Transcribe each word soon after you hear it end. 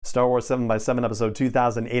Star Wars 7 by 7 episode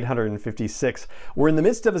 2856. We're in the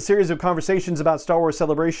midst of a series of conversations about Star Wars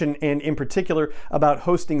Celebration, and in particular about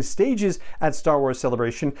hosting stages at Star Wars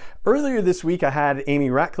Celebration. Earlier this week, I had Amy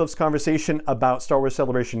Ratcliffe's conversation about Star Wars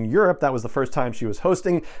Celebration Europe. That was the first time she was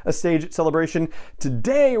hosting a stage at Celebration.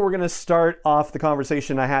 Today, we're going to start off the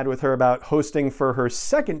conversation I had with her about hosting for her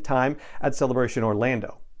second time at Celebration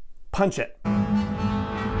Orlando. Punch it.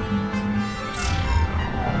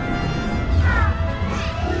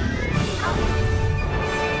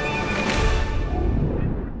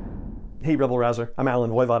 Hey Rebel Rouser, I'm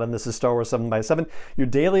Alan Voivod and this is Star Wars 7 by 7, your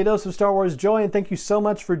daily dose of Star Wars joy, and thank you so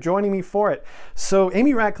much for joining me for it. So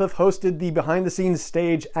Amy Ratcliffe hosted the behind the scenes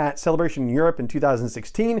stage at Celebration Europe in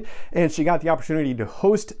 2016, and she got the opportunity to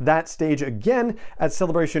host that stage again at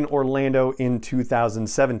Celebration Orlando in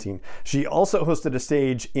 2017. She also hosted a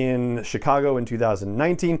stage in Chicago in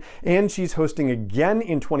 2019, and she's hosting again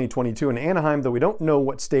in 2022 in Anaheim, though we don't know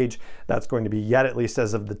what stage that's going to be yet, at least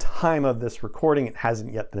as of the time of this recording. It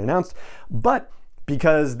hasn't yet been announced. But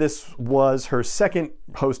because this was her second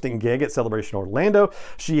hosting gig at Celebration Orlando,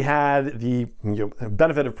 she had the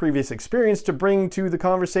benefit of previous experience to bring to the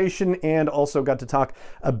conversation, and also got to talk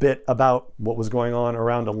a bit about what was going on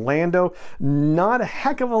around Orlando. Not a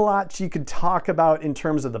heck of a lot she could talk about in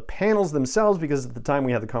terms of the panels themselves, because at the time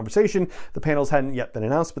we had the conversation, the panels hadn't yet been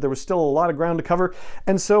announced, but there was still a lot of ground to cover.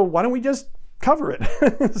 And so why don't we just cover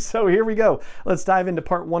it? So here we go. Let's dive into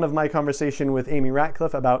part one of my conversation with Amy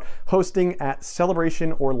Ratcliffe about hosting at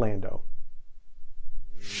Celebration Orlando.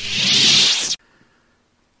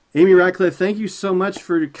 Amy Ratcliffe, thank you so much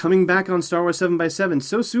for coming back on Star Wars 7 by 7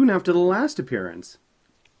 so soon after the last appearance.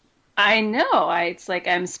 I know. It's like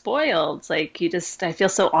I'm spoiled. It's like I feel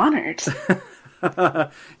so honored.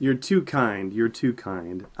 You're too kind. You're too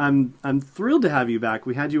kind. I'm thrilled to have you back.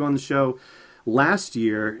 We had you on the show last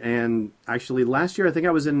year, and actually last year I think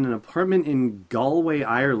I was in an apartment in Galway,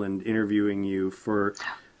 Ireland, interviewing you for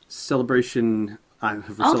Celebration.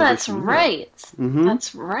 That's right. Mm-hmm.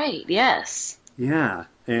 That's right, yes. Yeah,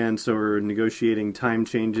 and so we're negotiating time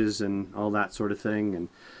changes and all that sort of thing, and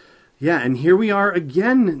yeah, and here we are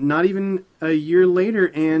again, not even a year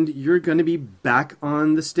later, and you're going to be back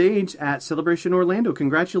on the stage at Celebration Orlando.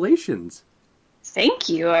 Congratulations. Thank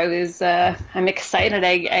you. I'm excited.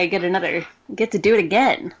 I get to do it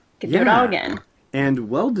again. Do it all again. And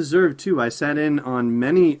well-deserved, too. I sat in on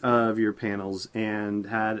many of your panels and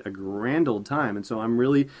had a grand old time. And so I'm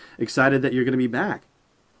really excited that you're going to be back.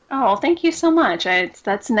 Oh, thank you so much.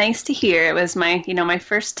 That's nice to hear. It was my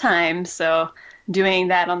first time, so doing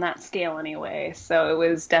that on that scale anyway. So it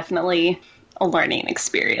was definitely a learning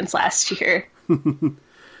experience last year.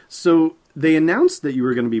 So they announced that you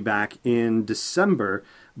were going to be back in December,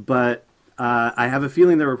 but I have a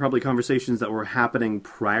feeling there were probably conversations that were happening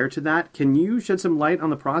prior to that. Can you shed some light on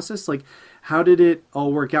the process? Like, how did it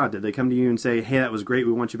all work out? Did they come to you and say, hey, that was great,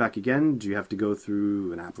 we want you back again? Do you have to go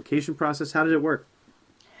through an application process? How did it work?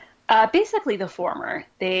 Basically the former.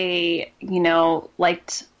 They,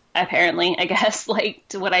 liked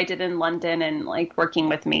what I did in London and liked working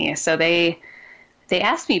with me. So they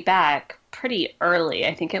asked me back pretty early.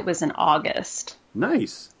 I think it was in August.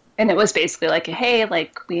 Nice. And it was basically like, hey,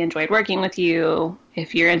 we enjoyed working with you.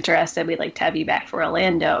 If you're interested, we'd like to have you back for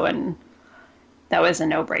Orlando. And that was a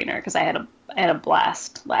no-brainer because I had a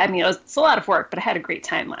blast. I mean, it's a lot of work, but I had a great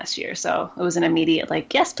time last year. So it was an immediate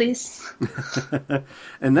yes, please.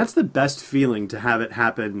 And that's the best feeling, to have it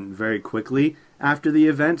happen very quickly after the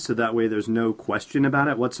event, so that way there's no question about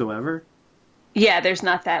it whatsoever. Yeah, there's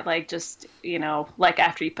not that,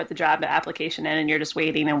 after you put the job application in and you're just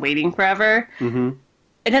waiting and waiting forever. Mm-hmm.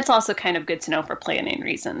 And it's also kind of good to know for planning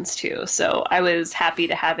reasons, too. So I was happy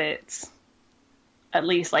to have it at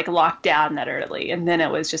least, locked down that early. And then it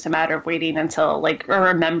was just a matter of waiting until, or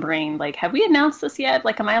remembering, have we announced this yet?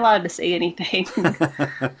 Am I allowed to say anything?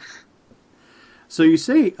 So you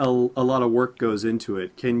say a lot of work goes into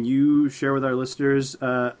it. Can you share with our listeners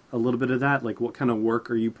a little bit of that? What kind of work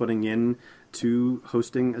are you putting in to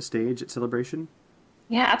hosting a stage at Celebration?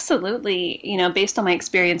 Yeah, absolutely. Based on my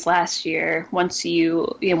experience last year, once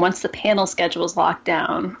the panel schedule is locked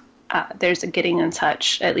down, there's a getting in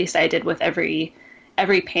touch. At least I did with every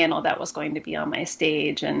panel that was going to be on my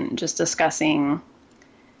stage, and just discussing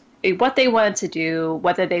what they wanted to do,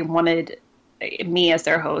 whether they wanted me as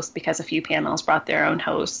their host, because a few panels brought their own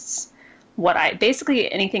hosts.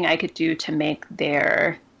 Basically anything I could do to make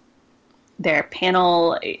their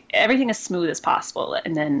panel, everything as smooth as possible.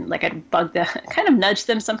 And then I'd kind of nudge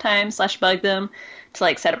them sometimes, /bug them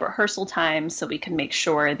to set up rehearsal times so we can make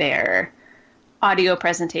sure their audio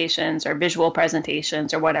presentations or visual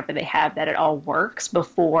presentations or whatever they have, that it all works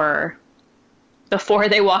before before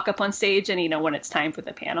they walk up on stage and, when it's time for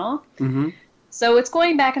the panel. Mm-hmm. So it's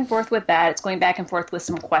going back and forth with that. It's going back and forth with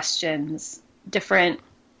some questions. Different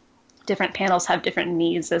panels have different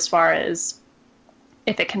needs as far as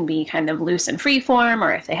if it can be kind of loose and free form,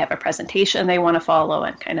 or if they have a presentation they want to follow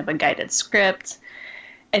and kind of a guided script.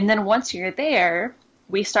 And then once you're there,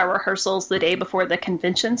 we start rehearsals the day before the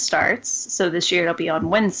convention starts. So this year it'll be on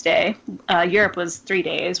Wednesday. Europe was 3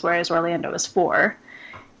 days, whereas Orlando was 4.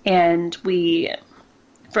 And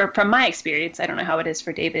from my experience, I don't know how it is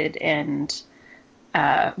for David and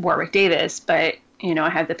Warwick Davis, but I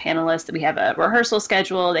have the panelists that we have a rehearsal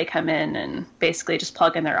schedule. They come in and basically just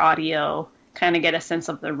plug in their audio, kind of get a sense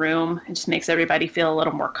of the room. It just makes everybody feel a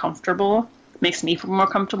little more comfortable. It makes me feel more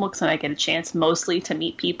comfortable because then I get a chance mostly to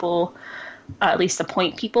meet people, at least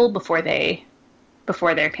appoint people before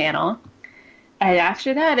their panel. And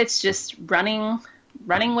after that, it's just running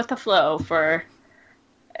with the flow for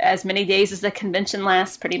as many days as the convention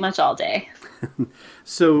lasts, pretty much all day.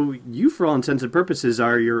 So you, for all intents and purposes,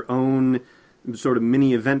 are your own sort of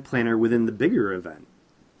mini event planner within the bigger event.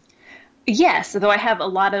 Yes, though I have a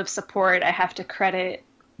lot of support. I have to credit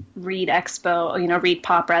Reed Expo, Reed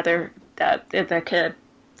Pop rather, the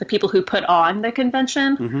people who put on the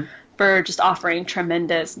convention Mm-hmm. for just offering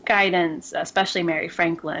tremendous guidance, especially Mary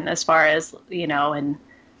Franklin, as far as, and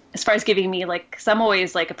as far as giving me because I'm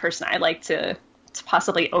always a person I like to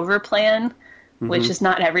possibly overplan, Mm-hmm. which is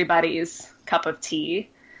not everybody's cup of tea.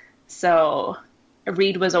 So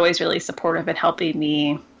Reed was always really supportive in helping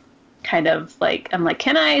me kind of I'm like,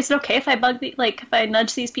 is it okay if I if I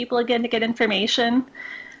nudge these people again to get information?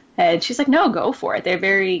 And she's like, no, go for it. They're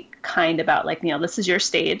very kind about this is your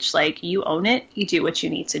stage. You own it. You do what you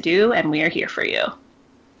need to do. And we are here for you.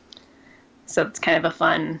 So it's kind of a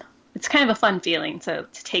fun feeling to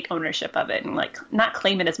take ownership of it and not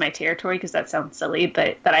claim it as my territory, because that sounds silly,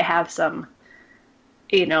 but that I have some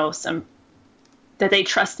that they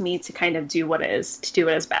trust me to kind of do what to do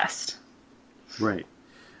it as best. Right.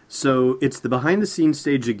 So it's the behind the scenes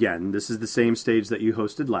stage again. This is the same stage that you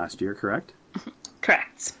hosted last year, correct?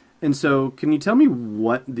 Correct. And so can you tell me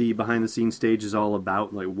what the behind the scenes stage is all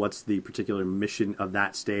about? What's the particular mission of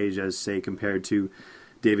that stage as, say, compared to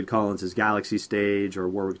David Collins' Galaxy stage or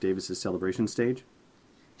Warwick Davis' Celebration stage?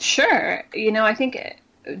 Sure. I think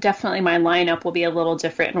definitely my lineup will be a little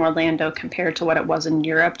different in Orlando compared to what it was in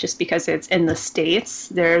Europe, just because it's in the States.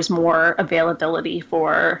 There's more availability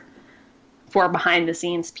for behind the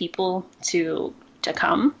scenes people to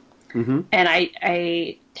come. Mm-hmm. And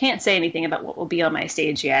I can't say anything about what will be on my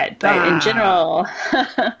stage yet, but in general,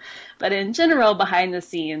 behind the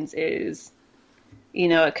scenes is,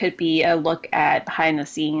 it could be a look at behind the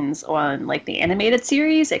scenes on the animated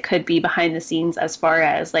series. It could be behind the scenes as far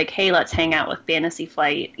as hey, let's hang out with Fantasy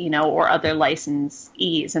Flight, or other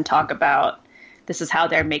licensees and talk about this is how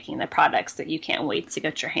they're making the products that you can't wait to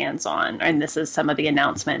get your hands on. And this is some of the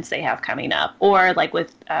announcements they have coming up. Or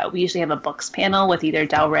we usually have a books panel with either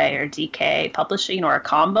Del Rey or DK Publishing or a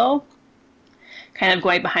combo, kind of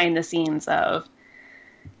going behind the scenes of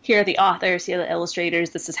here are the authors, here are the illustrators.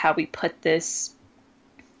 This is how we put this.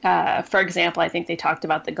 For example, I think they talked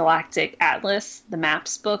about the Galactic Atlas, the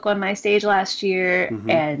maps book on my stage last year, Mm-hmm.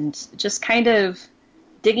 and just kind of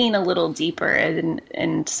digging a little deeper.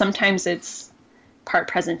 And sometimes it's part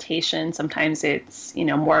presentation, sometimes it's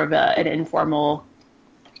more of an informal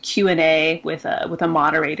Q&A with a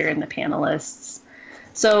moderator and the panelists.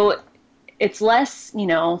 So it's less,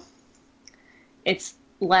 it's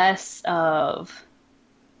less of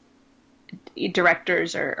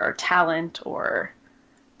directors or talent or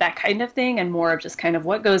that kind of thing, and more of just kind of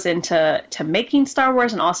what goes into making Star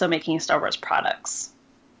Wars and also making Star Wars products.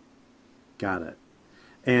 Got it.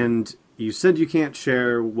 And you said you can't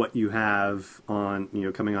share what you have on,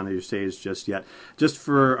 coming onto your stage just yet. Just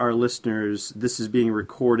for our listeners, this is being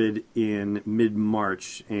recorded in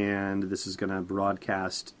mid-March, and this is going to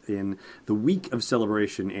broadcast in the week of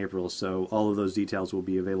Celebration, April. So all of those details will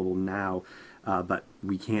be available now, but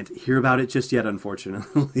we can't hear about it just yet,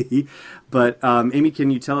 unfortunately. But Amy,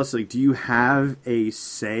 can you tell us, do you have a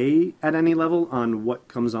say at any level on what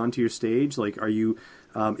comes onto your stage? Are you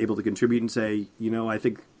able to contribute and say, I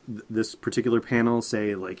think this particular panel,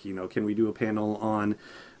 say, can we do a panel on,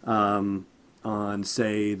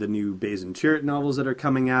 say, the new Baze and Chirrut novels that are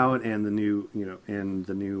coming out, and the new, Jyn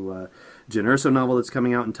Erso novel that's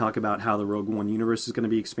coming out, and talk about how the Rogue One universe is going to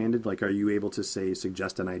be expanded? Are you able to, say,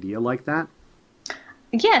 suggest an idea like that?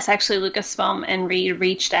 Yes, actually, Lucasfilm and Reed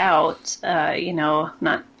reached out,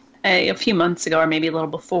 not a few months ago or maybe a little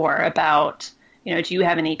before about, do you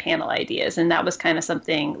have any panel ideas? And that was kind of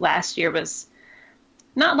something last year was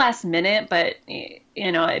not last minute, but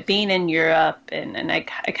being in Europe and I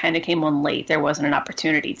kind of came on late, there wasn't an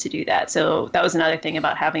opportunity to do that. So that was another thing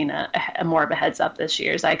about having a more of a heads up this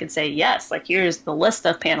year is I could say, yes, like here's the list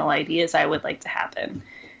of panel ideas I would like to happen.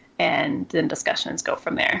 And then discussions go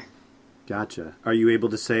from there. Gotcha. Are you able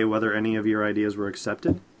to say whether any of your ideas were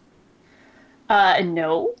accepted?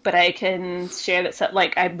 No, but I can share that.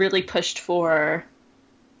 Like I really pushed for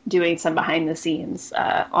doing some behind the scenes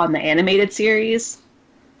on the animated series.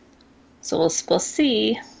 So we'll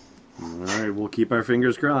see. All right, we'll keep our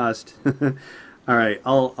fingers crossed. All right,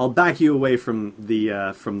 I'll back you away from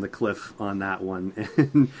the cliff on that one,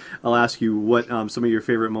 and I'll ask you what some of your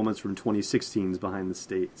favorite moments from 2016's behind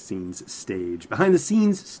the scenes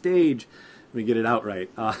stage. Let me get it out right.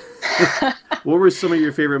 What were some of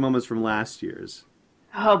your favorite moments from last year's?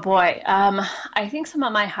 Oh boy, I think some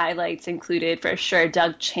of my highlights included for sure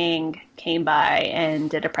Doug Chang came by and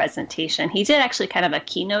did a presentation. He did actually kind of a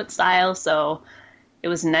keynote style, so it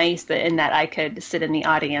was nice that I could sit in the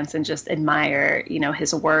audience and just admire,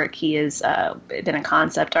 his work. He has been a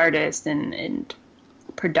concept artist and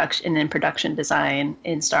production design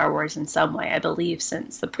in Star Wars in some way, I believe,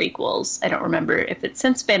 since the prequels. I don't remember if it's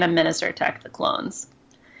since Phantom Menace or Attack of the Clones.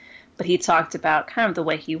 But he talked about kind of the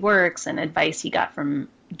way he works and advice he got from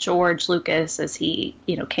George Lucas as he,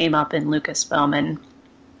 came up in Lucasfilm. And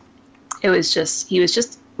he was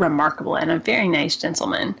just remarkable and a very nice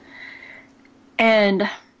gentleman. And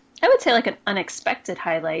I would say like an unexpected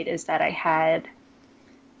highlight is that I had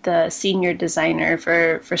the senior designer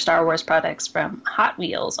for Star Wars products from Hot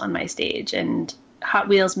Wheels on my stage. And Hot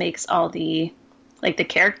Wheels makes all the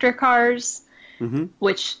character cars, mm-hmm.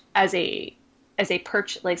 which as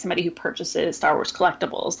somebody who purchases Star Wars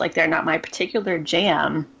collectibles, like they're not my particular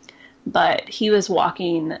jam, but he was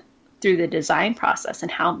walking through the design process and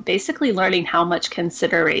how basically learning how much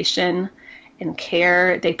consideration and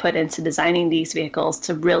care they put into designing these vehicles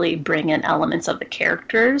to really bring in elements of the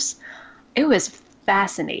characters. It was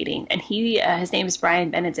fascinating. And his name is Brian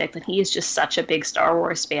Benedict, and he is just such a big Star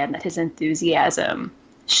Wars fan that his enthusiasm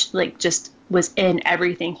just was in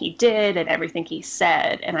everything he did and everything he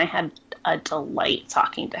said. And I had a delight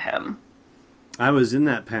talking to him. I was in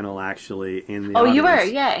that panel actually in the audience. You were?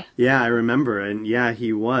 Yay. Yeah, I remember. And yeah,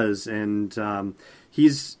 he was. And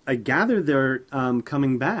I gather they're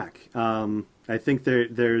coming back. I think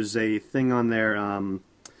there's a thing on there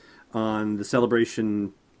on the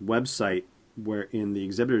Celebration website where in the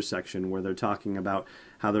exhibitors section where they're talking about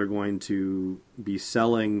how they're going to be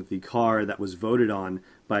selling the car that was voted on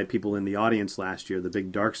by people in the audience last year, the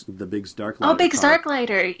Biggs Darklighter. Oh, Biggs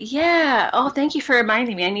Darklighter. Yeah. Oh, thank you for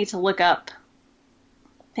reminding me. I need to look up.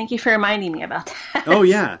 Thank you for reminding me about that. Oh,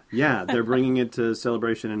 yeah. Yeah. They're bringing it to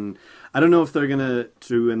Celebration. And I don't know if they're going to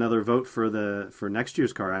do another vote for next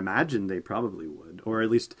year's car. I imagine they probably would. Or at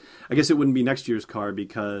least, I guess it wouldn't be next year's car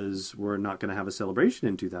because we're not going to have a Celebration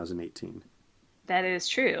in 2018. That is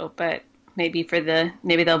true. But maybe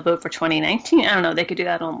they'll vote for 2019. I don't know. They could do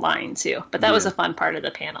that online too. But that was a fun part of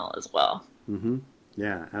the panel as well. Mm-hmm.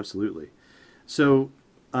 Yeah, absolutely. So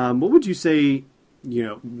what would you say,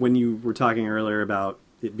 when you were talking earlier about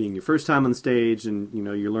it being your first time on stage and,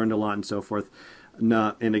 you learned a lot and so forth.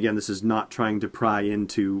 And again, this is not trying to pry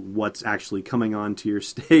into what's actually coming onto your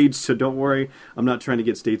stage. So don't worry. I'm not trying to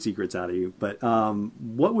get state secrets out of you. But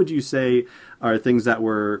what would you say are things that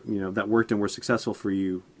were, that worked and were successful for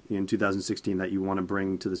you in 2016 that you want to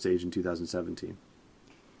bring to the stage in 2017?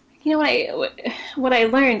 What I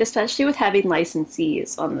learned, especially with having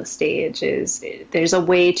licensees on the stage, is there's a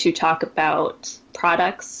way to talk about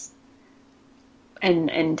products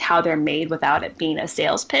and how they're made without it being a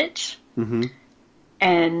sales pitch. Mm-hmm.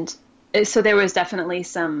 And so there was definitely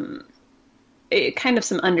some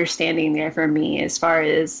understanding there for me as far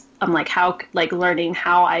as I'm learning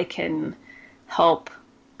how I can help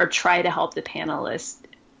or try to help the panelists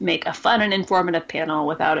make a fun and informative panel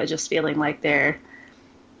without it just feeling like they're,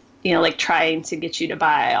 trying to get you to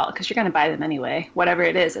buy all, because you're going to buy them anyway, whatever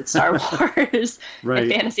it is. It's Star Wars. Right.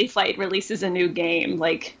 And Fantasy Flight releases a new game.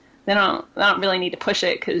 Like they don't really need to push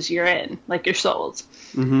it because you're in, like you're sold.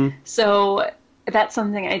 Mm-hmm. So that's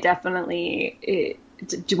something I definitely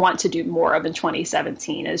want to do more of in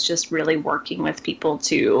 2017 is just really working with people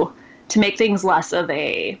to make things less of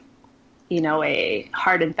a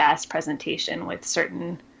hard and fast presentation with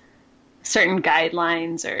certain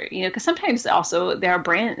guidelines or, because sometimes also they're a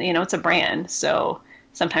brand, it's a brand. So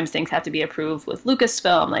sometimes things have to be approved with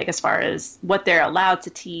Lucasfilm, like as far as what they're allowed to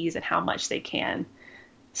tease and how much they can.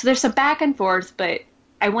 So there's some back and forth, but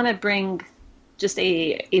I want to bring just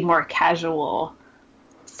a more casual,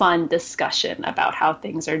 fun discussion about how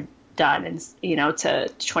things are done and, to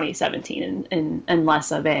 2017 and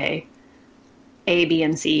less of a, A, B,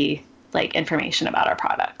 and C like information about our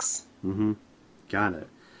products. Mm-hmm. Got it.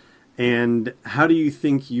 And how do you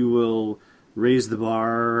think you will raise the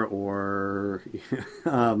bar or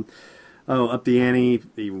up the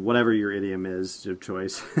ante, whatever your idiom is of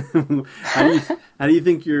choice? How do you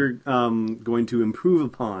think you're going to improve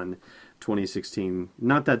upon 2016?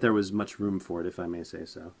 Not that there was much room for it, if I may say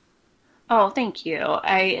so. Oh, thank you.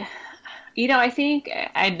 I think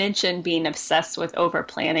I mentioned being obsessed with over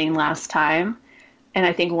planning last time. And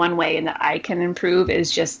I think one way that I can improve is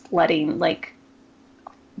just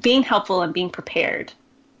being helpful and being prepared,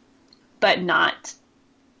 but not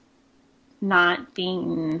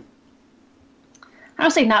being, I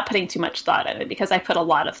don't say not putting too much thought in it, because I put a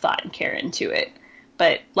lot of thought and care into it,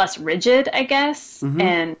 but less rigid, I guess, Mm-hmm.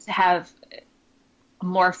 and have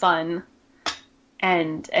more fun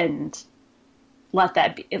and let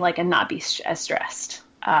that be and not be as stressed.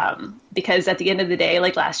 Because at the end of the day,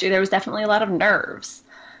 like last year, there was definitely a lot of nerves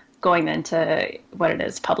going into what it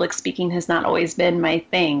is. Public speaking has not always been my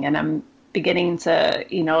thing, and I'm beginning to,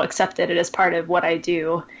 accept that it is part of what I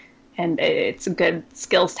do, and it's good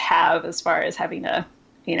skills to have as far as having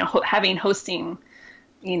having hosting,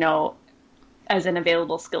 as an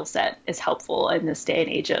available skill set is helpful in this day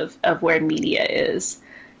and age of where media is.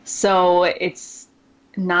 So it's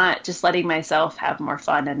not just letting myself have more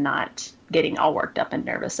fun and not getting all worked up and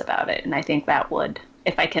nervous about it. And I think that would,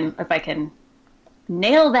 if I can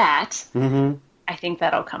nail that, Mm-hmm. I think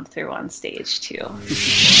that'll come through on stage too.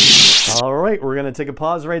 All right, we're going to take a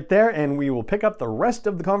pause right there, and we will pick up the rest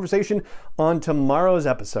of the conversation on tomorrow's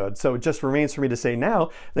episode. So it just remains for me to say now,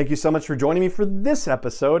 thank you so much for joining me for this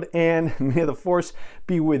episode, and may the Force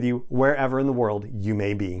be with you wherever in the world you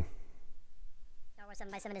may be. Star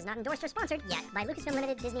Wars 7x7 is not endorsed or sponsored yet by Lucasfilm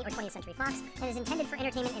Limited, Disney, or 20th Century Fox, and is intended for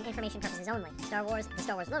entertainment and information purposes only. Star Wars, the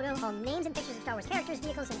Star Wars logo, all names and pictures of Star Wars characters,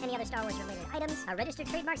 vehicles, and any other Star Wars-related items are registered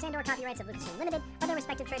trademarks and/or copyrights of Lucasfilm Limited, or their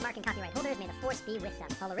respective trademark and copyright holders. May the Force be with them.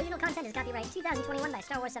 All original content is copyright 2021 by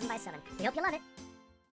Star Wars 7x7. We hope you love it.